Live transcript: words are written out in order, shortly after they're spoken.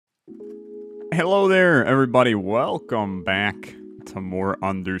Hello there, everybody. Welcome back to More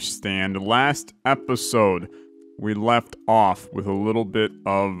Understand. Last episode, we left off with a little bit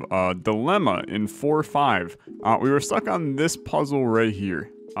of a dilemma in 4-5. We were stuck on this puzzle right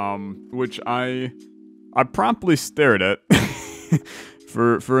here, which I promptly stared at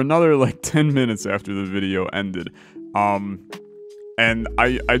for another like 10 minutes after the video ended. And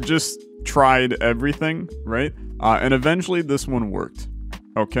I just tried everything, right? And eventually this one worked.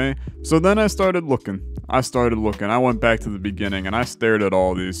 Okay, so then I started looking. I went back to the beginning and I stared at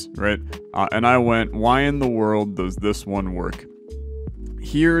all these, right? And I went, why in the world does this one work?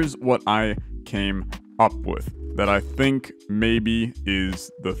 Here's what I came up with that I think maybe is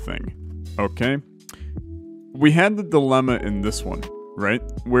the thing, okay? We had the dilemma in this one, right?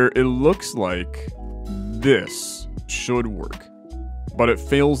 Where it looks like this should work, but it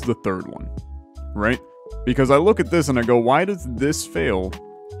fails the third one, right? Because I look at this and I go, why does this fail,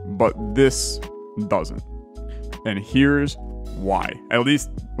 but this doesn't? And here's why. At least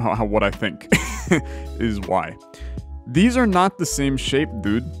what I think is why. These are not the same shape,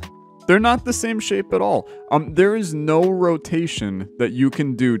 dude. They're not the same shape at all. There is no rotation that you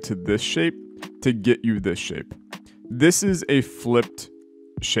can do to this shape to get you this shape. This is a flipped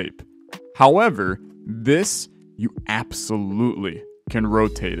shape. However, this, you absolutely can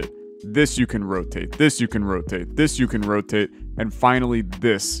rotate it. This you can rotate, this you can rotate, this you can rotate, and finally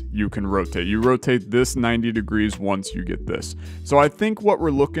this you can rotate. You rotate this 90 degrees once you get this. So I think what we're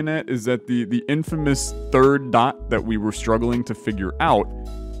looking at is that the infamous third dot that we were struggling to figure out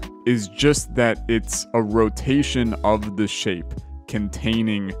is just that it's a rotation of the shape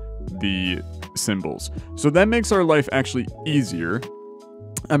containing the symbols. So that makes our life actually easier.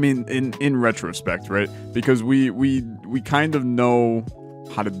 I mean, in retrospect, right? Because we kind of know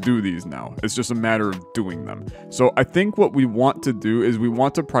how to do these now. It's just a matter of doing them. So I think what we want to do is we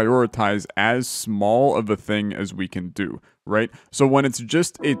want to prioritize as small of a thing as we can do, right? So when it's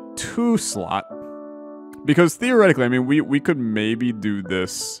just a 2 slot, because theoretically, I mean, we could maybe do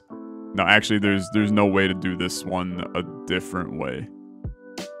this. No, actually, there's no way to do this one a different way.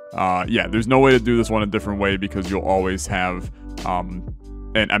 Yeah, there's no way to do this one a different way because you'll always have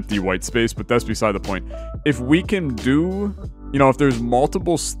an empty white space, but that's beside the point. If we can do, you know, if there's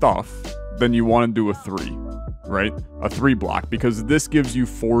multiple stuff, then you want to do a 3, right? A 3 block, because this gives you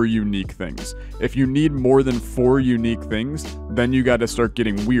 4 unique things. If you need more than 4 unique things, then you got to start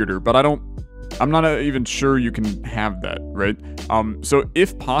getting weirder, but I'm not even sure you can have that, right? So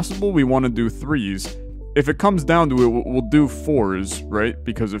if possible, we want to do 3s. If it comes down to it, we'll do 4s, right?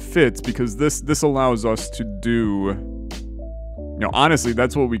 Because it fits, because this allows us to do, you know, honestly,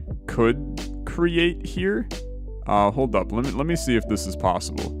 that's what we could create here. Hold up, let me see if this is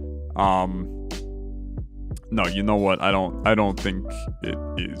possible. No, you know what? I don't think it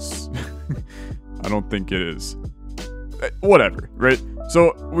is. I don't think it is. Whatever, right?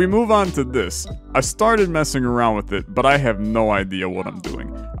 So we move on to this. I started messing around with it, but I have no idea what I'm doing.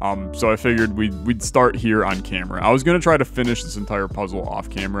 So I figured we'd start here on camera. I was gonna try to finish this entire puzzle off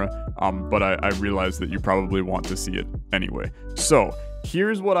camera, but I realized that you probably want to see it anyway. So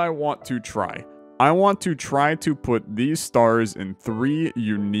here's what I want to try. I want to try to put these stars in 3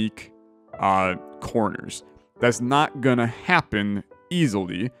 unique corners. That's not gonna happen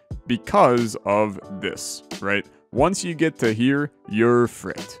easily because of this, right? Once you get to here, you're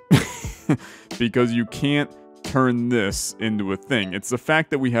fricked. Because you can't turn this into a thing. It's the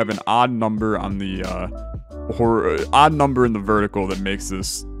fact that we have an odd number on the odd number in the vertical that makes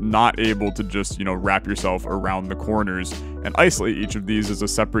this not able to just, you know, wrap yourself around the corners and isolate each of these as a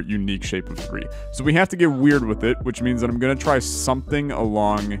separate unique shape of 3. So we have to get weird with it, which means that I'm gonna try something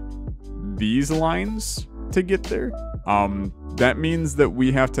along these lines to get there. That means that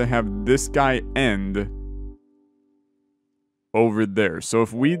we have to have this guy end over there. So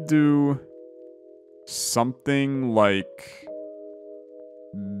if we do something like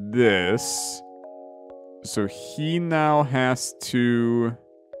this, so he now has to,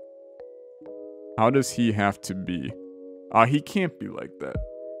 how does he have to be? He can't be like that,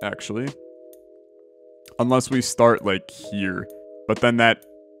 actually. Unless we start like here, but then that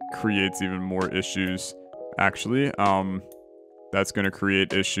creates even more issues, actually. That's gonna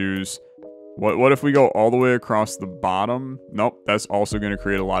create issues. What if we go all the way across the bottom? Nope, that's also going to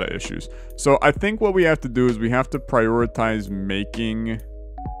create a lot of issues. So I think what we have to do is we have to prioritize making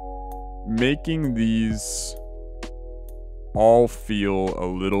these all feel a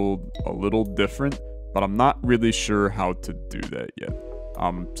little different, but I'm not really sure how to do that yet.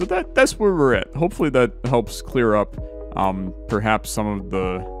 So that's where we're at. Hopefully that helps clear up perhaps some of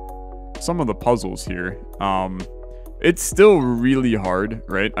the puzzles here. It's still really hard,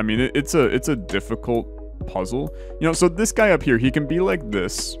 right? I mean, it's a difficult puzzle. You know, so this guy up here, he can be like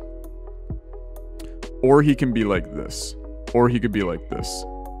this. Or he can be like this. Or he could be like this.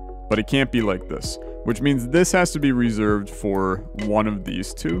 But it can't be like this. Which means this has to be reserved for one of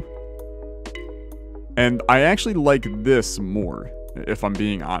these two. And I actually like this more, if I'm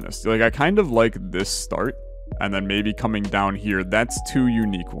being honest. Like, I kind of like this start. And then maybe coming down here. That's two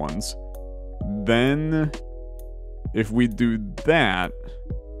unique ones. Then, if we do that,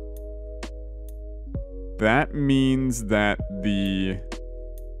 that means that the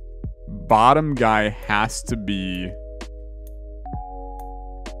bottom guy has to be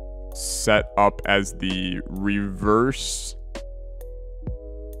set up as the reverse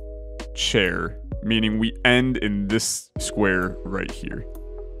chair, meaning we end in this square right here.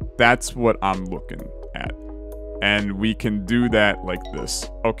 That's what I'm looking at. And we can do that like this.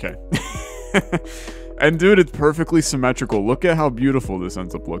 Okay. And dude, it's perfectly symmetrical. Look at how beautiful this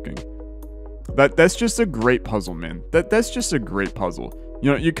ends up looking. That's just a great puzzle, man. That's just a great puzzle.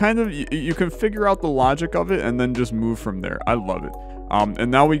 You know, you can figure out the logic of it and then just move from there. I love it.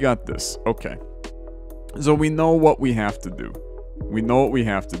 And now we got this. Okay. So we know what we have to do. We know what we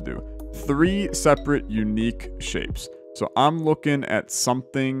have to do. 3 separate unique shapes. So I'm looking at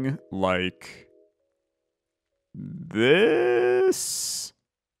something like this.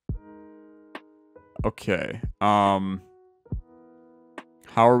 Okay. How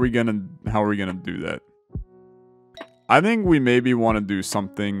are we gonna do that? I think we maybe want to do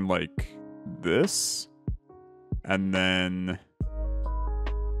something like this. And then...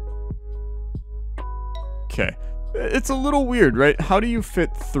 Okay. It's a little weird, right? How do you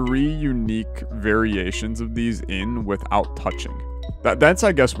fit 3 unique variations of these in without touching? That's,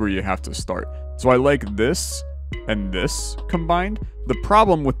 I guess, where you have to start. So I like this and this combined. The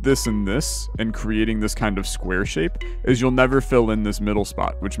problem with this and creating this kind of square shape is you'll never fill in this middle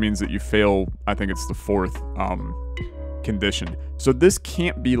spot, which means that you fail, I think it's the 4th condition. So this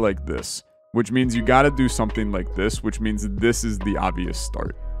can't be like this, which means you gotta do something like this, which means this is the obvious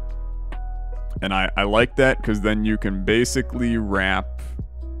start. And I like that because then you can basically wrap...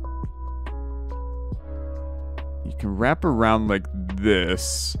 You can wrap around like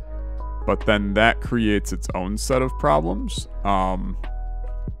this, but then that creates its own set of problems.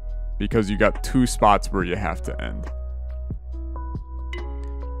 Because you got 2 spots where you have to end.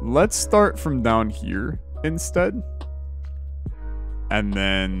 Let's start from down here instead. And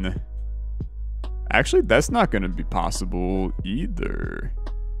then... Actually, that's not going to be possible either.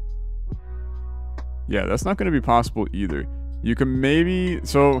 Yeah, that's not going to be possible either. You can maybe...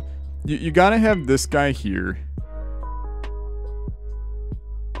 So, you got to have this guy here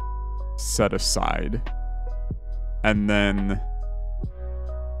set aside. And then...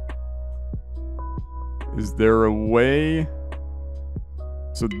 Is there a way...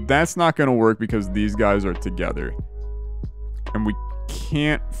 So that's not going to work because these guys are together. And we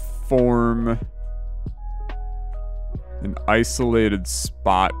can't form an isolated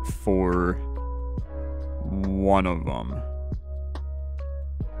spot for one of them.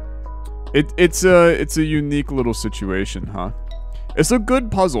 It's a unique little situation, huh? It's a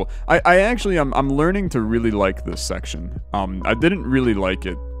good puzzle. I'm learning to really like this section. I didn't really like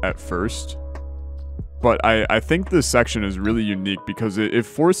it at first. But I think this section is really unique because it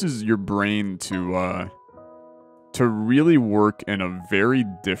forces your brain to really work in a very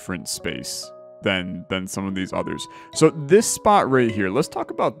different space than some of these others. So this spot right here, let's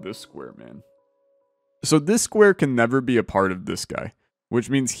talk about this square, man. So this square can never be a part of this guy, which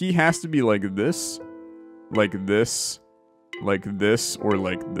means he has to be like this, like this, like this, or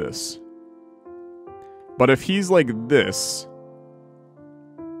like this. But if he's like this,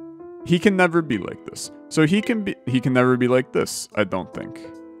 he can never be like this. So he can never be like this, I don't think.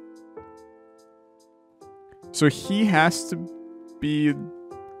 So he has to be...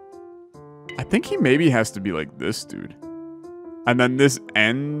 I think he maybe has to be like this, dude. And then this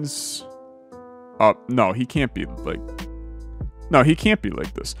ends up... No, he can't be like... No, he can't be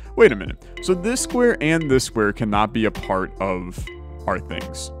like this. Wait a minute. So this square and this square cannot be a part of our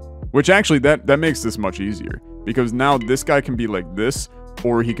things. Which actually, that makes this much easier. Because now this guy can be like this,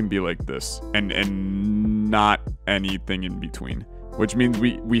 or he can be like this. And not anything in between. Which means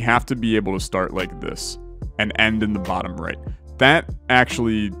we have to be able to start like this. And end in the bottom right. That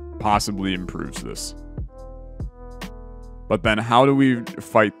actually possibly improves this. But then how do we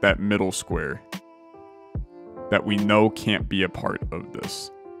fight that middle square that we know can't be a part of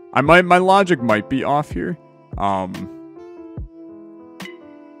this? My logic might be off here.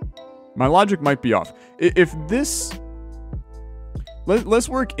 My logic might be off. If this let's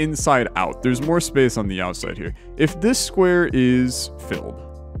work inside out. There's more space on the outside here. If this square is filled,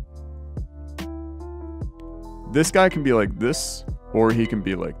 this guy can be like this, or he can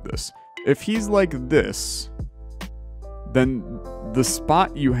be like this. If he's like this, then the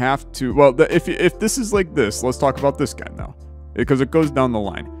spot you have to, well, if this is like this, let's talk about this guy now, because it goes down the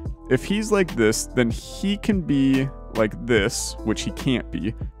line. If he's like this, then he can be like this, which he can't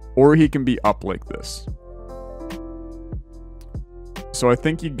be, or he can be up like this. So I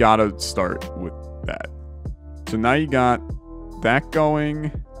think you gotta start with that. So now you got that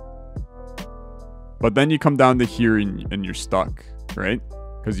going, but then you come down to here and you're stuck, right?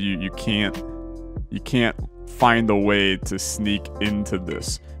 Because you can't find a way to sneak into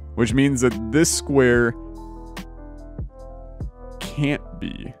this, which means that this square can't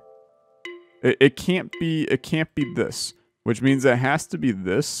be. It can't be this, which means it has to be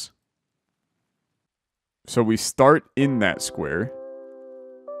this. So we start in that square.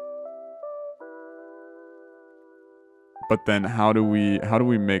 But then how do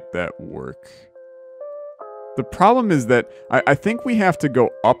we make that work? The problem is that I think we have to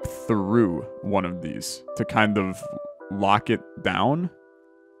go up through one of these to kind of lock it down.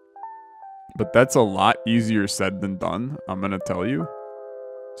 But that's a lot easier said than done, I'm gonna tell you.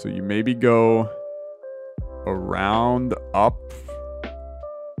 So you maybe go around, up.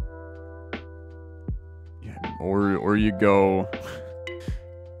 Yeah, or you go...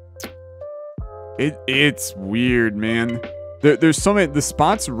 It's weird, man. There's so many... The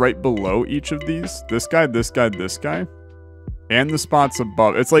spots right below each of these. This guy, this guy, this guy. And the spots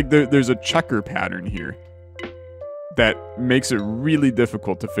above. It's like there's a checker pattern here that makes it really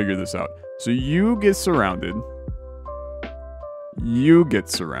difficult to figure this out. So you get surrounded. You get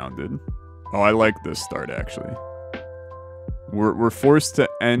surrounded. Oh, I like this start, actually. We're forced to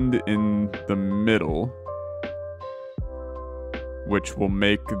end in the middle, which will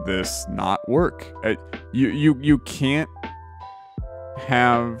make this not work. You can't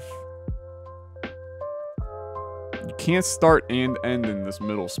have... You can't start and end in this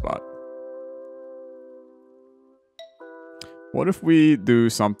middle spot. What if we do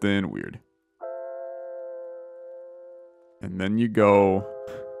something weird? And then you go...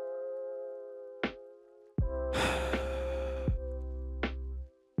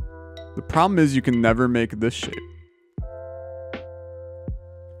 The problem is you can never make this shape.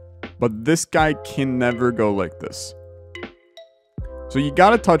 But this guy can never go like this. So you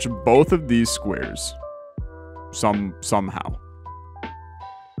gotta touch both of these squares. Somehow.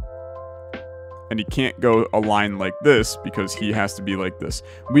 And he can't go a line like this because he has to be like this.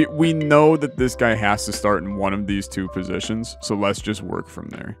 We know that this guy has to start in one of these two positions, so let's just work from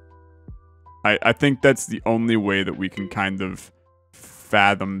there. I think that's the only way that we can kind of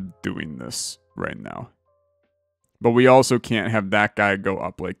fathom doing this right now. But we also can't have that guy go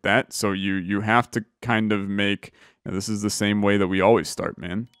up like that, so you have to kind of make... this is the same way that we always start,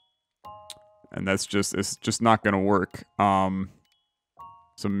 man. And it's just not gonna work. So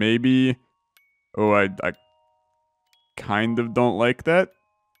maybe... Oh, I kind of don't like that.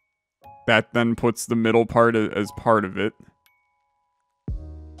 That then puts the middle part as part of it.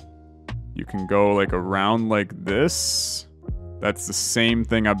 You can go like around like this. That's the same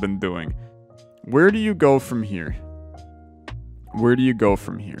thing I've been doing. Where do you go from here? Where do you go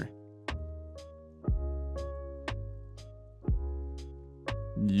from here?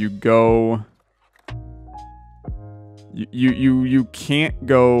 You go... You can't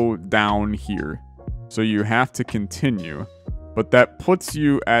go down here. So you have to continue. But that puts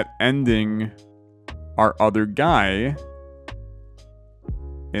you at ending our other guy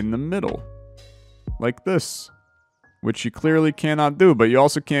in the middle. Like this. Which you clearly cannot do, but you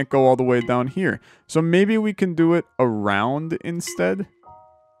also can't go all the way down here. So maybe we can do it around instead.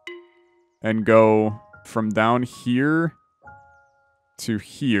 And go from down here to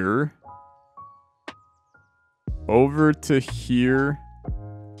here. Over to here.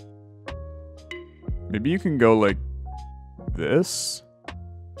 Maybe you can go like this.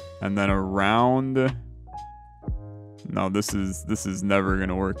 And then around. No, this is never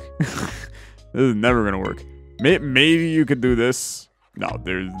gonna work. This is never gonna work. Maybe you could do this. No,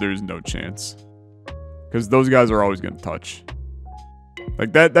 there's no chance. Because those guys are always gonna touch.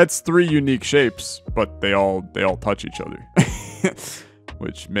 Like that's three unique shapes, but they all touch each other.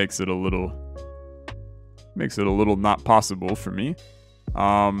 Which makes it a little not possible for me.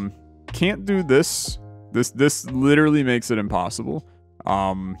 Can't do this. This literally makes it impossible.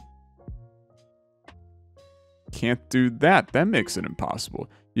 Can't do that. That makes it impossible.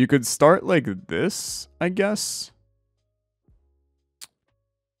 You could start like this, I guess.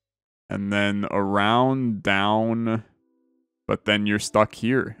 And then around, down. But then you're stuck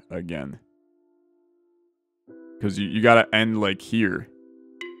here again. Because you gotta end like here.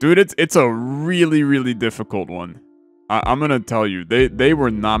 Dude, it's a really, really difficult one. I'm gonna tell you, they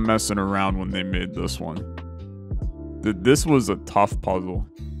were not messing around when they made this one. This was a tough puzzle.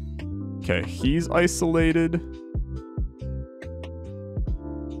 Okay, he's isolated.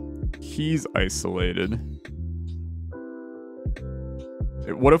 He's isolated.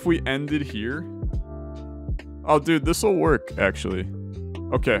 What if we ended here? Oh, dude, this will work, actually.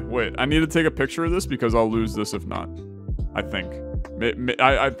 Okay, wait. I need to take a picture of this because I'll lose this if not. I think.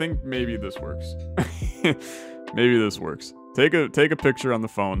 I think maybe this works. Maybe this works. Take a picture on the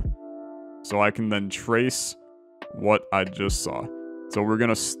phone so I can then trace what I just saw. So we're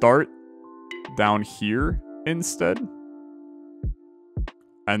gonna start down here instead.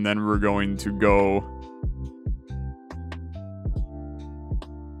 And then we're going to go...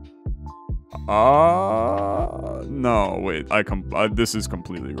 no, wait, this is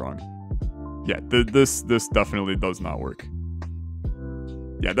completely wrong. Yeah, this definitely does not work.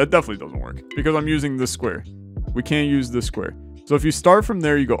 Yeah, that definitely doesn't work because I'm using this square. We can't use this square. So if you start from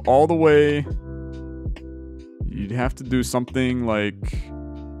there, you go all the way. You'd have to do something like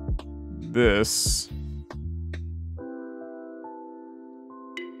this.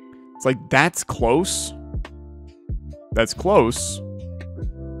 It's like, that's close. That's close.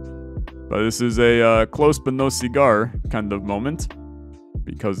 But this is a close but no cigar kind of moment.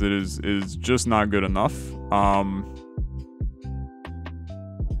 Because it is just not good enough. I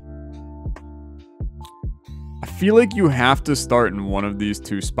feel like you have to start in one of these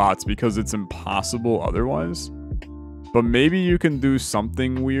two spots because it's impossible otherwise. But maybe you can do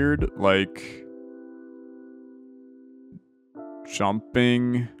something weird like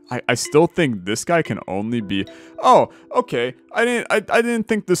jumping. I still think this guy can only be... Oh, okay. I didn't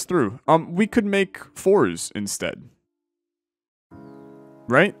think this through. We could make 4s instead.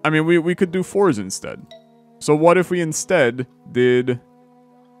 Right? I mean, we could do 4s instead. So what if we instead did...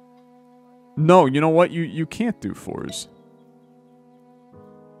 No, you know what? You can't do 4s.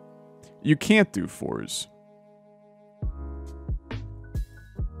 You can't do 4s.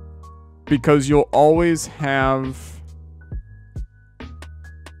 Because you'll always have...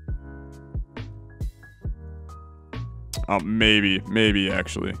 maybe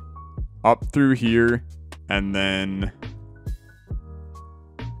actually. Up through here, and then...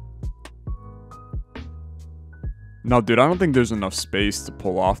 No, dude, I don't think there's enough space to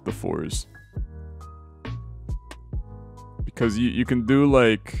pull off the 4s. Because you can do,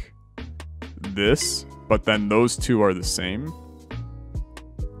 like, this, but then those two are the same.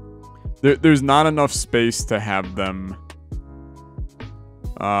 There's not enough space to have them...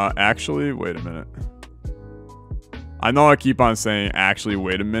 actually, wait a minute. I know I keep on saying, actually,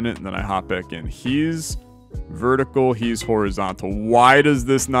 wait a minute, and then I hop back in. He's vertical, he's horizontal. Why does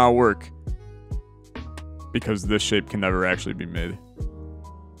this not work? Because this shape can never actually be made.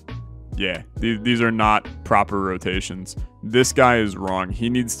 Yeah, these are not proper rotations. This guy is wrong. He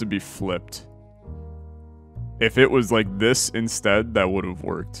needs to be flipped. If it was like this instead, that would have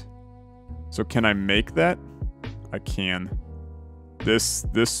worked. So can I make that? I can. This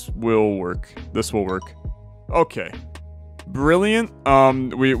will work. This will work. Okay. Brilliant.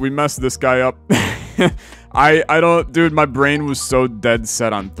 We messed this guy up. I don't... Dude, my brain was so dead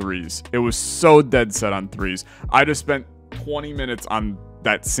set on 3s. It was so dead set on 3s. I just spent 20 minutes on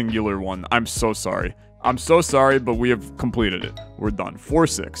that singular one. I'm so sorry. I'm so sorry, but we have completed it. We're done. 4,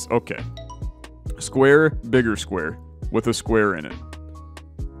 6. Okay. Square, bigger square, with a square in it.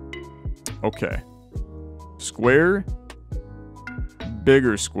 Okay. Square,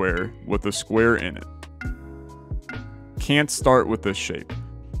 bigger square, with a square in it. Can't start with this shape.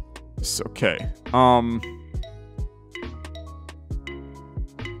 It's okay.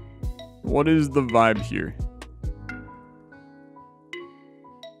 What is the vibe here?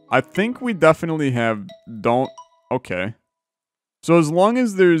 I think we definitely have... Don't... Okay. So as long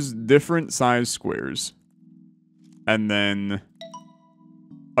as there's different size squares, and then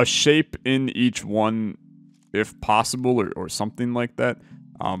a shape in each one, if possible, or something like that.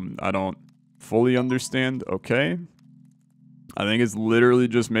 I don't fully understand. Okay. I think it's literally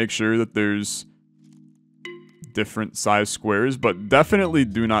just make sure that there's different size squares, but definitely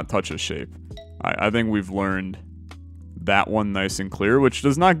do not touch a shape. I think we've learned that one nice and clear, which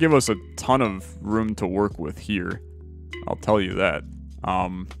does not give us a ton of room to work with here. I'll tell you that.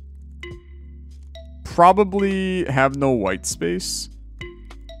 Probably have no white space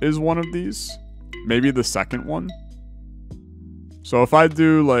is one of these. Maybe the second one. So if I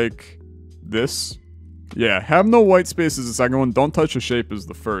do like this, yeah, have no white space is the second one. Don't touch a shape is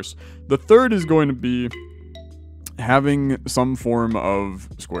the first. The third is going to be having some form of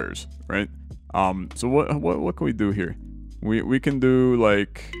squares, right? So what can we do here? We can do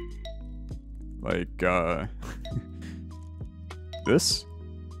like this,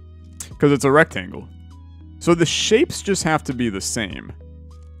 because it's a rectangle. So the shapes just have to be the same.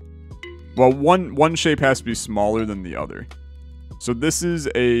 Well, one shape has to be smaller than the other. So this is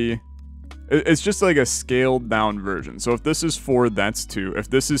it's just like a scaled down version. So if this is 4, that's 2. If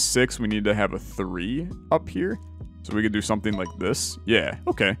this is 6, we need to have a 3 up here. So we could do something like this. Yeah,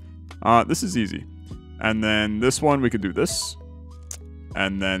 okay. This is easy. And then this one, we could do this.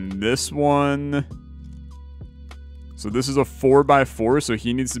 And then this one. So this is a 4x4, so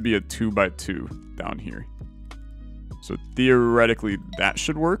he needs to be a 2x2 down here. So theoretically, that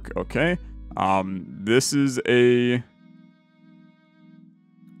should work. Okay. This is a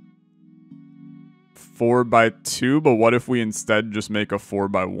 4x2, but what if we instead just make a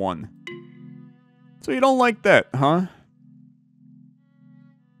 4x1? So you don't like that, huh?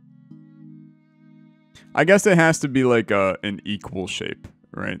 I guess it has to be like an equal shape,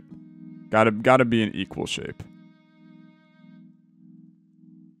 right? Gotta be an equal shape.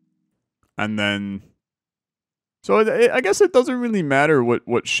 And then, so I guess it doesn't really matter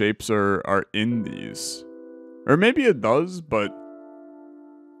what shapes are in these. Or maybe it does, but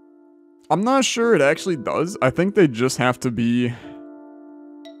I'm not sure it actually does. I think they just have to be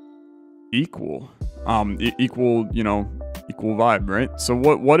equal. Equal, you know, equal vibe, right? So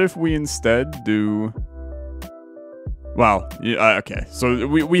what if we instead do... Well, yeah, okay. So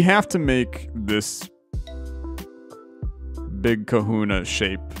we have to make this big kahuna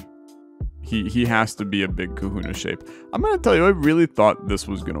shape. He has to be a big kahuna shape. I'm gonna tell you, I really thought this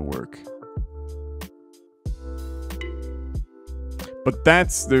was gonna work. But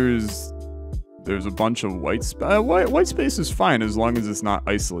there's a bunch of white space. White space is fine as long as it's not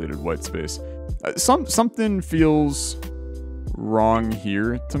isolated white space. Something feels wrong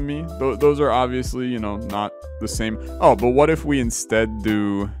here to me. Those are obviously, you know, not the same. Oh, but what if we instead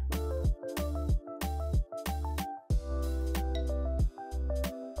do...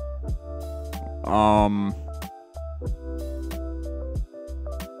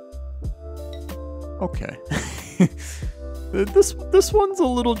 Okay. This one's a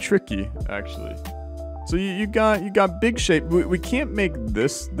little tricky, actually. So you got big shape. We can't make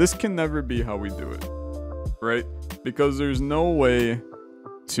this. This can never be how we do it, right? Because there's no way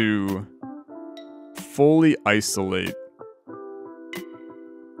to fully isolate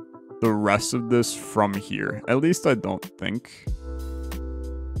the rest of this from here. At least I don't think.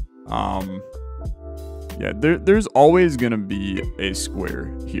 Yeah, there's always gonna be a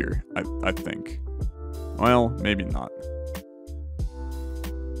square here, I think. Well, maybe not.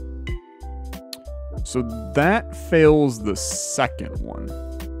 So that fails the second one,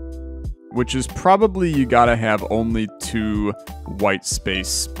 which is probably you gotta have only 2 white space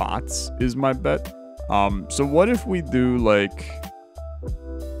spots, is my bet. So what if we do like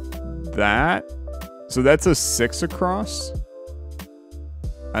that? So that's a 6 across.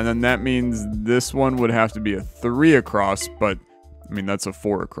 And then that means this one would have to be a 3 across, but I mean, that's a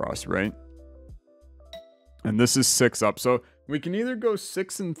 4 across, right? And this is 6 up. So we can either go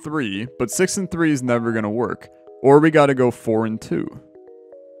 6 and 3, but 6 and 3 is never going to work. Or we got to go 4 and 2.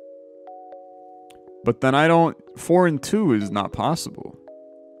 But then 4 and 2 is not possible.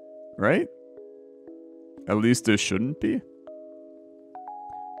 Right? At least it shouldn't be.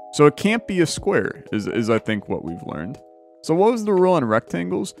 So it can't be a square, is I think what we've learned. So what was the rule on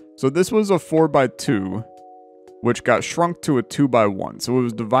rectangles? So this was a 4x2, which got shrunk to a 2x1. So it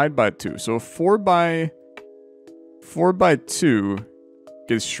was divided by 2. So a 4x2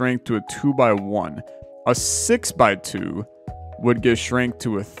 gets shrank to a 2x1. A 6x2 would get shrank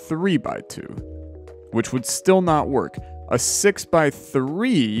to a 3x2, which would still not work. A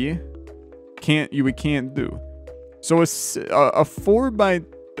 6x3 we can't do. So a 6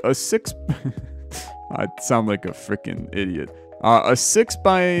 I sound like a freaking idiot. A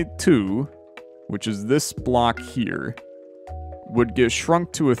 6x2, which is this block here, would get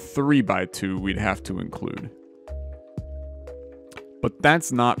shrunk to a 3x2 we'd have to include. But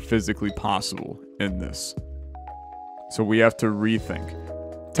that's not physically possible in this. So we have to rethink.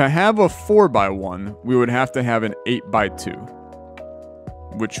 To have a 4x1, we would have to have an 8x2,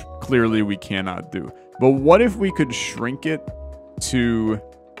 which clearly we cannot do. But what if we could shrink it to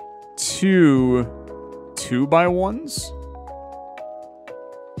 2 2x1s?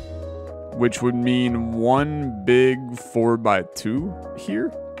 Which would mean one big 4x2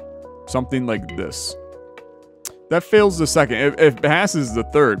 here? Something like this. That fails the second. If it passes the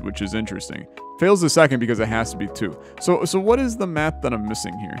third, which is interesting. Fails the second because it has to be 2. So what is the math that I'm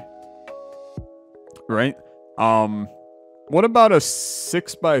missing here? Right? What about a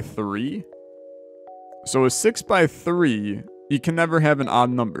 6 by 3? So a 6 by 3, you can never have an odd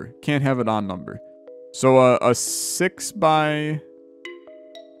number. Can't have an odd number. So a 6 by...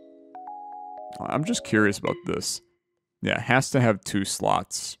 I'm just curious about this. Yeah, it has to have 2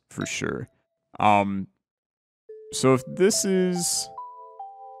 slots for sure. So if this is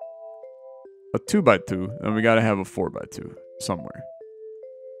a 2 by 2, then we gotta have a 4 by 2 somewhere.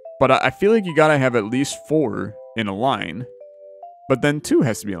 But I feel like you gotta have at least 4 in a line. But then 2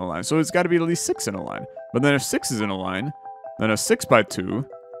 has to be in a line, so it's gotta be at least 6 in a line. But then if 6 is in a line, then a 6 by 2,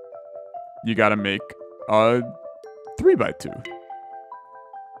 you gotta make a 3 by 2.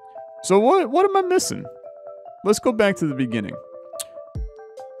 So what am I missing? Let's go back to the beginning.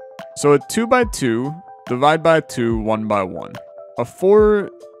 So a 2 by 2, divide by 2, 1 by 1. A 4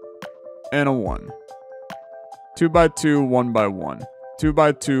 and a 1. 2 by 2, 1 by 1. 2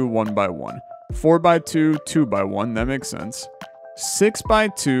 by 2, 1 by 1. 4 by 2, 2 by 1. That makes sense. 6 by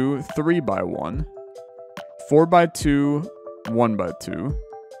 2, 3 by 1. 4 by 2, 1 by 2.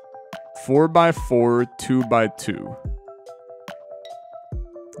 4 by 4, 2 by 2.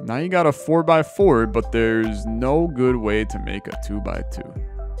 Now you got a 4 by 4, but there's no good way to make a 2 by 2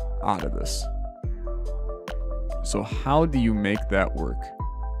 out of this. So how do you make that work?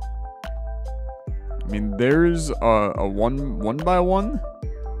 I mean, there's a 1 by 1,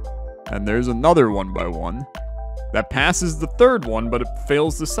 and there's another 1 by 1 that passes the third one, but it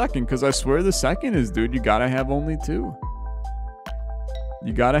fails the second, because I swear the second is, dude, you gotta have only 2.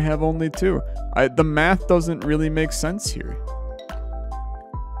 You gotta have only 2. The math doesn't really make sense here.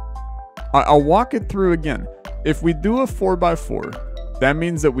 I'll walk it through again. If we do a 4 by 4, that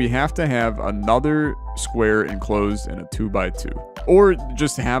means that we have to have another square enclosed in a 2 by 2. Or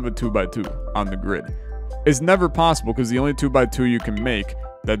just have a 2 by 2 on the grid. It's never possible, because the only 2 by 2 you can make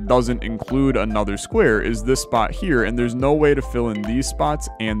that doesn't include another square is this spot here, and there's no way to fill in these spots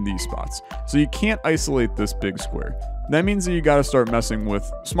and these spots. So you can't isolate this big square. That means that you gotta start messing with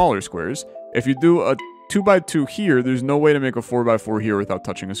smaller squares. If you do a 2 by 2 here, there's no way to make a 4 by 4 here without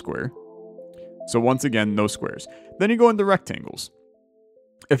touching a square. So once again, no squares. Then you go into rectangles.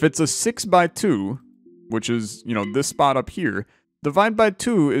 If it's a 6 by 2, which is, you know, this spot up here, divide by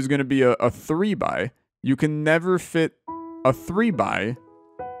 2 is going to be a 3 by. You can never fit a 3 by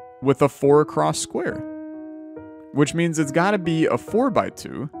with a 4 across square. Which means it's got to be a 4 by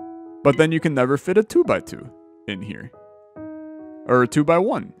 2, but then you can never fit a 2 by 2 in here. Or a 2 by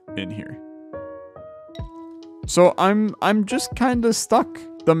 1 in here. So I'm just kind of stuck.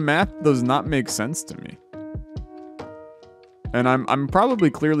 The math does not make sense to me. And I'm probably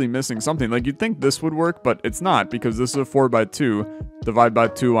clearly missing something. Like, you'd think this would work, but it's not, because this is a 4 by 2. Divide by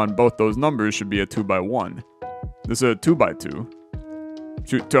 2 on both those numbers should be a 2 by 1. This is a 2 by 2.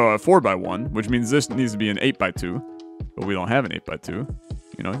 To a 4 by 1, which means this needs to be an 8 by 2. But we don't have an 8 by 2.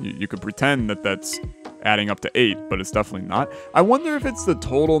 You know, you could pretend that that's adding up to 8, but it's definitely not. I wonder if it's the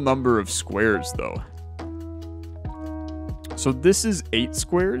total number of squares, though. So this is 8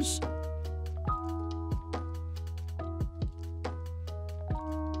 squares.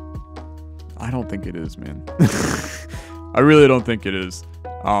 I don't think it is, man. I really don't think it is.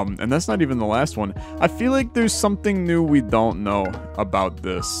 And that's not even the last one. I feel like there's something new we don't know about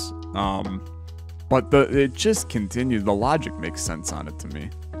this. But it just continues. The logic makes sense on it to me.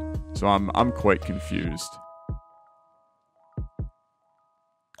 So I'm quite confused.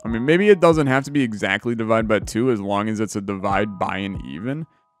 I mean, maybe it doesn't have to be exactly divide by 2 as long as it's a divide by an even.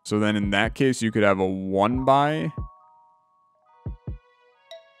 So then in that case, you could have a 1 by.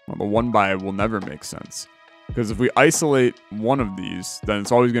 Well, the 1 by will never make sense. Because if we isolate one of these, then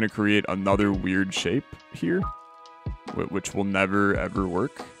it's always going to create another weird shape here. Which will never, ever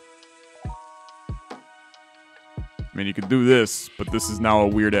work. I mean, you could do this, but this is now a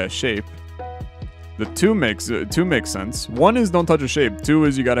weird-ass shape. The 2 makes sense. 1 is don't touch a shape. 2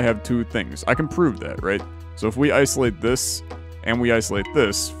 is you gotta have 2 things. I can prove that, right? So if we isolate this and we isolate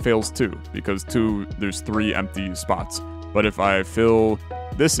this, fails 2. Because 2, there's 3 empty spots. But if I fill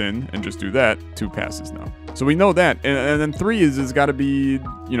this in and just do that, 2 passes now. So we know that. And then 3 is it's gotta be,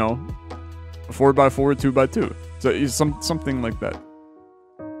 you know, a 4 by 4, 2 by 2. So it's something like that.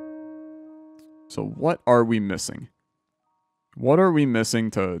 So what are we missing? What are we missing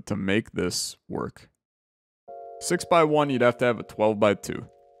to make this work? 6 by 1, you'd have to have a 12 by 2.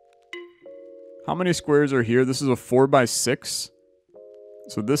 How many squares are here? This is a 4 by 6.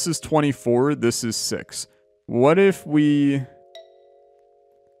 So this is 24, this is 6. What if we...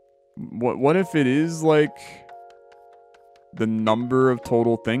 What if it is, like, the number of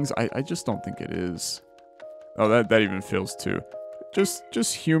total things? I just don't think it is. Oh, that even fails too.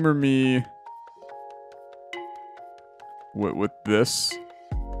 Just humor me with this.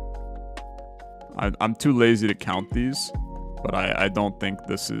 I'm too lazy to count these, but I don't think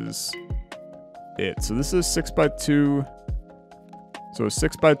this is it. So this is 6x2. So a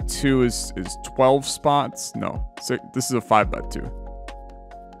 6x2 is 12 spots. No, this is a 5x2.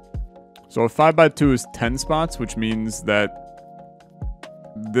 So a 5x2 is 10 spots, which means that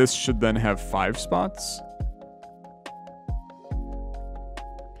this should then have 5 spots.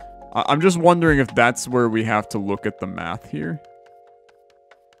 I'm just wondering if that's where we have to look at the math here.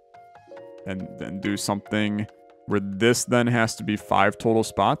 And then do something where this then has to be 5 total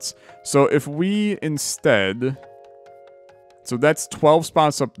spots. So if we instead... So that's 12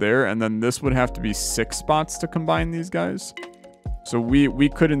 spots up there, and then this would have to be 6 spots to combine these guys. So we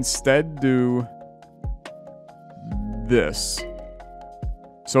could instead do this.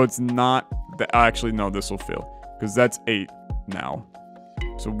 So it's not... Actually, no, this will fail. Because that's 8 now.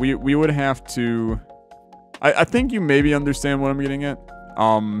 So we would have to... I think you maybe understand what I'm getting at.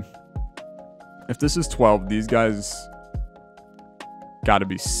 If this is 12, these guys gotta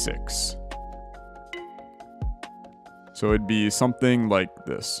be 6. So it'd be something like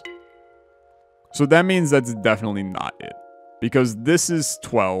this. So that means that's definitely not it. Because this is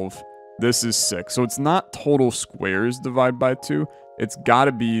 12, this is 6. So it's not total squares divided by 2. It's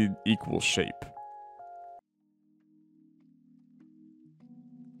gotta be equal shape.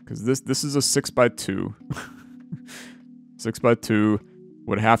 Because this is a 6x2. 6x2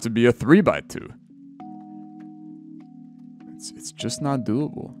 would have to be a 3x2. It's just not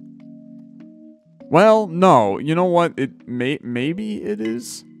doable. Well, no. You know what? Maybe it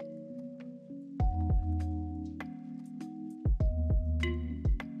is.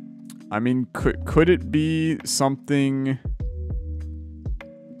 I mean, could it be something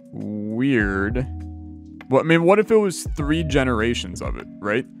weird? Well, I mean, what if it was 3 generations of it,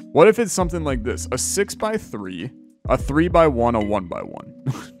 right? What if it's something like this? A 6x3, a 3x1, a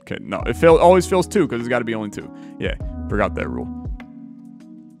 1x1. Okay, no. It always fails 2 because it's got to be only 2. Yeah, forgot that rule.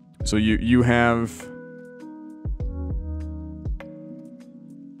 So you have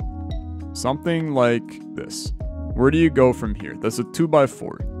something like this. Where do you go from here? That's a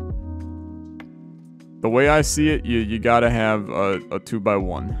 2x4. The way I see it, you gotta have a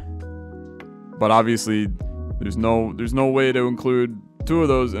 2x1. But obviously, there's no way to include 2 of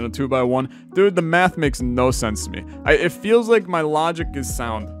those in a 2x1. Dude, the math makes no sense to me. It feels like my logic is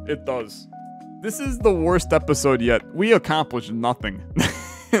sound. It does. This is the worst episode yet. We accomplished nothing.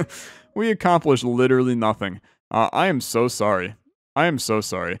 We accomplished literally nothing. I am so sorry. I am so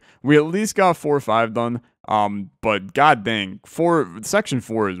sorry. We at least got 4 or 5 done. But god dang, section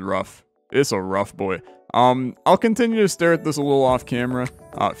 4 is rough. It's a rough boy. I'll continue to stare at this a little off camera.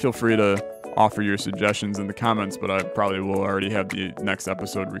 Feel free to offer your suggestions in the comments, but I probably will already have the next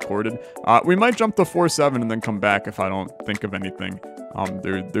episode recorded. We might jump to 4-7 and then come back if I don't think of anything.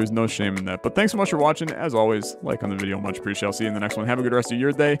 There's no shame in that. But thanks so much for watching. As always, like on the video, much appreciated. I'll see you in the next one. Have a good rest of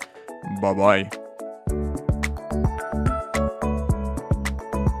your day. Bye-bye.